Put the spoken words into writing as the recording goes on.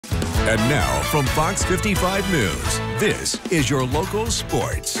And now from Fox 55 News, this is your local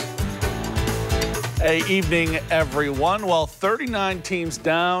sports. Hey, evening, everyone. Well, 39 teams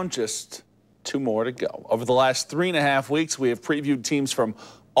down, just 2 more to go. Over the last 3.5 weeks, we have previewed teams from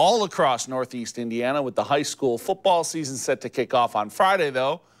all across Northeast Indiana with the high school football season set to kick off on Friday,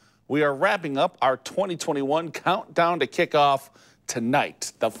 though. We are wrapping up our 2021 countdown to kickoff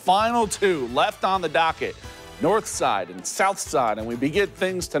tonight. The final 2 left on the docket, North Side and South Side, and we begin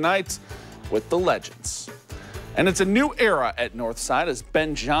things tonight with the Legends. And it's a new era at North Side as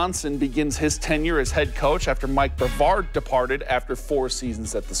Ben Johnson begins his tenure as head coach after Mike Brevard departed after 4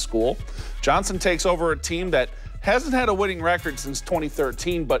 seasons at the school. Johnson takes over a team that hasn't had a winning record since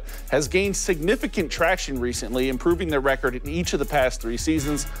 2013, but has gained significant traction recently, improving their record in each of the past 3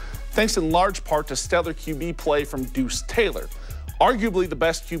 seasons, thanks in large part to stellar QB play from Deuce Taylor. Arguably the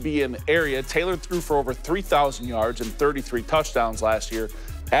best QB in the area, Taylor threw for over 3,000 yards and 33 touchdowns last year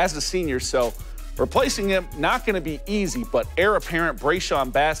as a senior, so replacing him not going to be easy, but heir apparent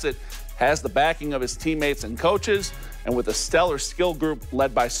Brayshawn Bassett has the backing of his teammates and coaches, and with a stellar skill group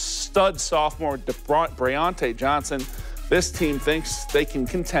led by stud sophomore Breonte Johnson, this team thinks they can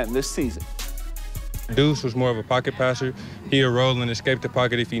contend this season. Deuce was more of a pocket passer. He'd roll and escape the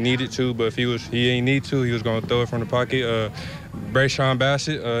pocket if he needed to, but if he ain't need to, he was going to throw it from the pocket. Brayshawn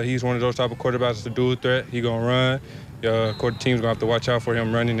Bassett, he's one of those type of quarterbacks that's a dual threat. He going to run. The team's going to have to watch out for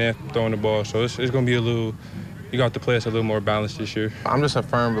him running and throwing the ball. So it's going to be a little, you got to play us a little more balanced this year. I'm just a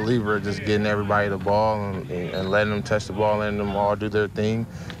firm believer of just getting everybody the ball and letting them touch the ball, letting them all do their thing.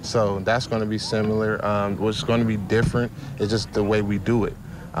 So that's going to be similar. What's going to be different is just the way we do it.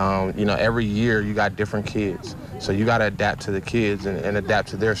 You know, every year you got different kids. So you got to adapt to the kids and adapt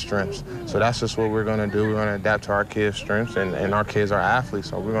to their strengths. So that's just what we're going to do. We're going to adapt to our kids' strengths, and our kids are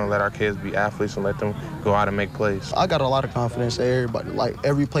athletes. So we're going to let our kids be athletes and let them go out and make plays. I got a lot of confidence in everybody, like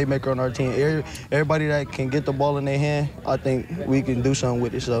every playmaker on our team. Everybody that can get the ball in their hand, I think we can do something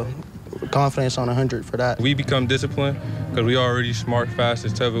with it. So confidence on 100 for that. We become disciplined because we already smart, fast,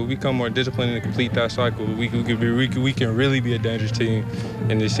 and tough. But we become more disciplined and complete that cycle. We can really be a dangerous team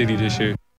in this city this year.